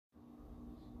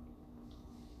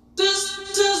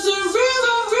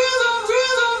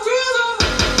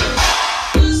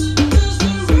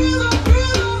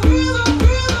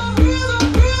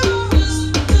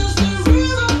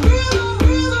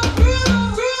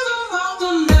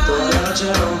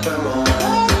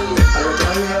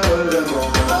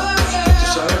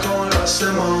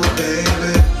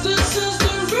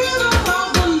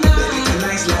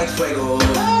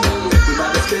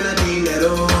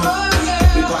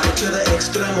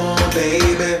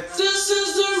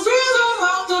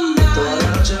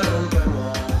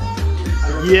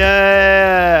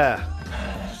Yeah.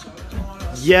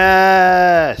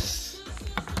 Yes.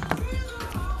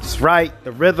 That's right.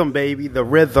 The rhythm, baby. The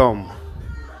rhythm.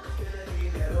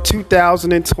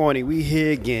 2020. We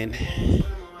here again.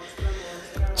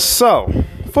 So,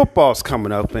 football's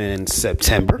coming up in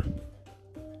September.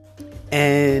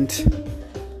 And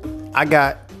I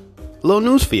got a little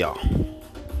news for y'all.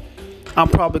 I'm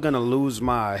probably going to lose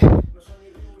my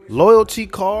loyalty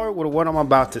card with what I'm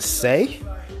about to say.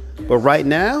 But right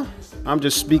now, I'm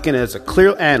just speaking as a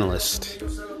clear analyst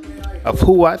of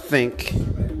who I think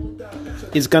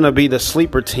is going to be the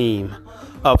sleeper team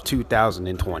of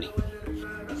 2020.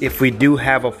 If we do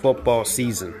have a football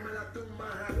season.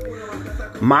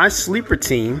 My sleeper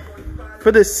team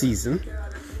for this season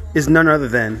is none other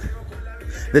than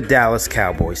the Dallas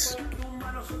Cowboys.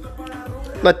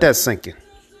 Let that sink in.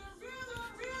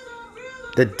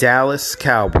 The Dallas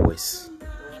Cowboys.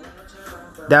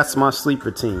 That's my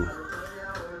sleeper team.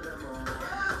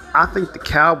 I think the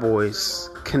Cowboys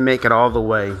can make it all the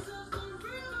way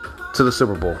to the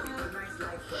Super Bowl.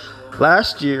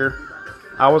 Last year,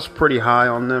 I was pretty high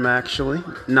on them, actually.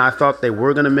 And I thought they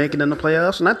were going to make it in the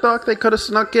playoffs. And I thought they could have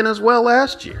snuck in as well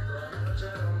last year.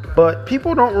 But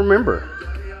people don't remember.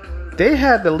 They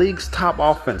had the league's top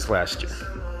offense last year.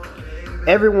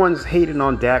 Everyone's hating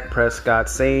on Dak Prescott,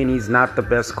 saying he's not the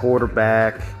best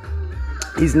quarterback.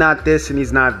 He's not this and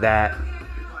he's not that.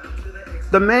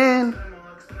 The man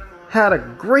had a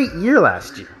great year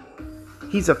last year.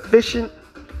 He's efficient.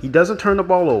 He doesn't turn the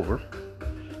ball over.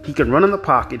 He can run in the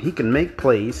pocket. He can make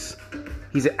plays.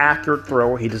 He's an accurate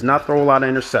thrower. He does not throw a lot of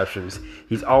interceptions.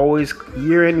 He's always,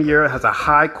 year in, year, has a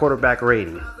high quarterback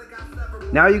rating.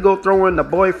 Now you go throw in the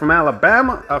boy from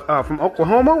Alabama, from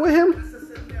Oklahoma with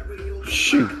him?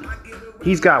 Shoot.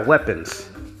 He's got weapons.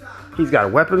 He's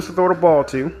got weapons to throw the ball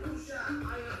to.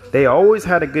 They always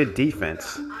had a good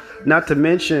defense. Not to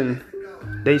mention,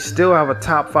 they still have a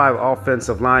top 5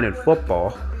 offensive line in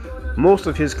football. Most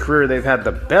of his career, they've had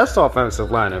the best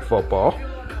offensive line in football.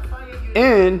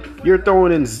 And you're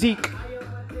throwing in Zeke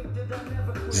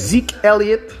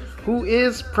Elliott, who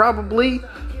is probably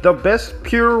the best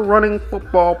pure running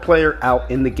football player out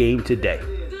in the game today.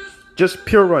 Just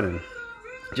pure running.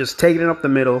 Just taking it up the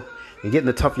middle and getting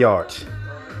the tough yards.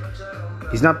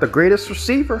 He's not the greatest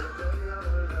receiver,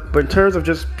 but in terms of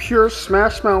just pure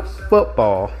smash mouth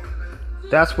football,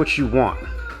 that's what you want.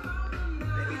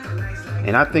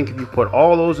 And I think if you put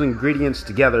all those ingredients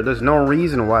together, there's no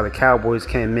reason why the Cowboys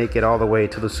can't make it all the way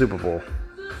to the Super Bowl.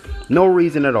 No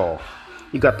reason at all.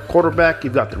 You got the quarterback,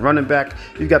 you've got the running back,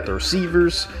 you've got the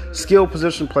receivers, skill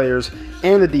position players,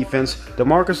 and the defense.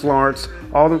 DeMarcus Lawrence,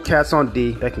 all them cats on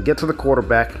D that can get to the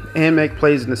quarterback and make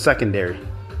plays in the secondary.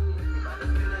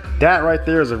 That right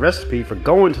there is a recipe for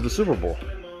going to the Super Bowl.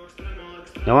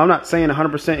 Now, I'm not saying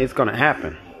 100% it's going to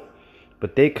happen,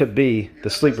 but they could be the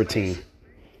sleeper team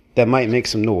that might make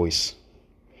some noise.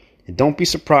 And don't be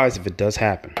surprised if it does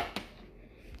happen.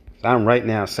 I'm right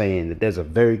now saying that there's a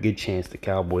very good chance the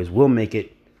Cowboys will make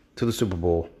it to the Super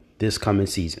Bowl this coming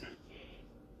season.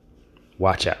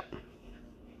 Watch out.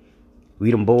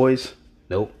 We them boys?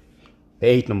 Nope.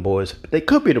 They ain't them boys, but they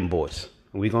could be them boys.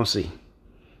 And we're going to see.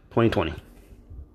 2020.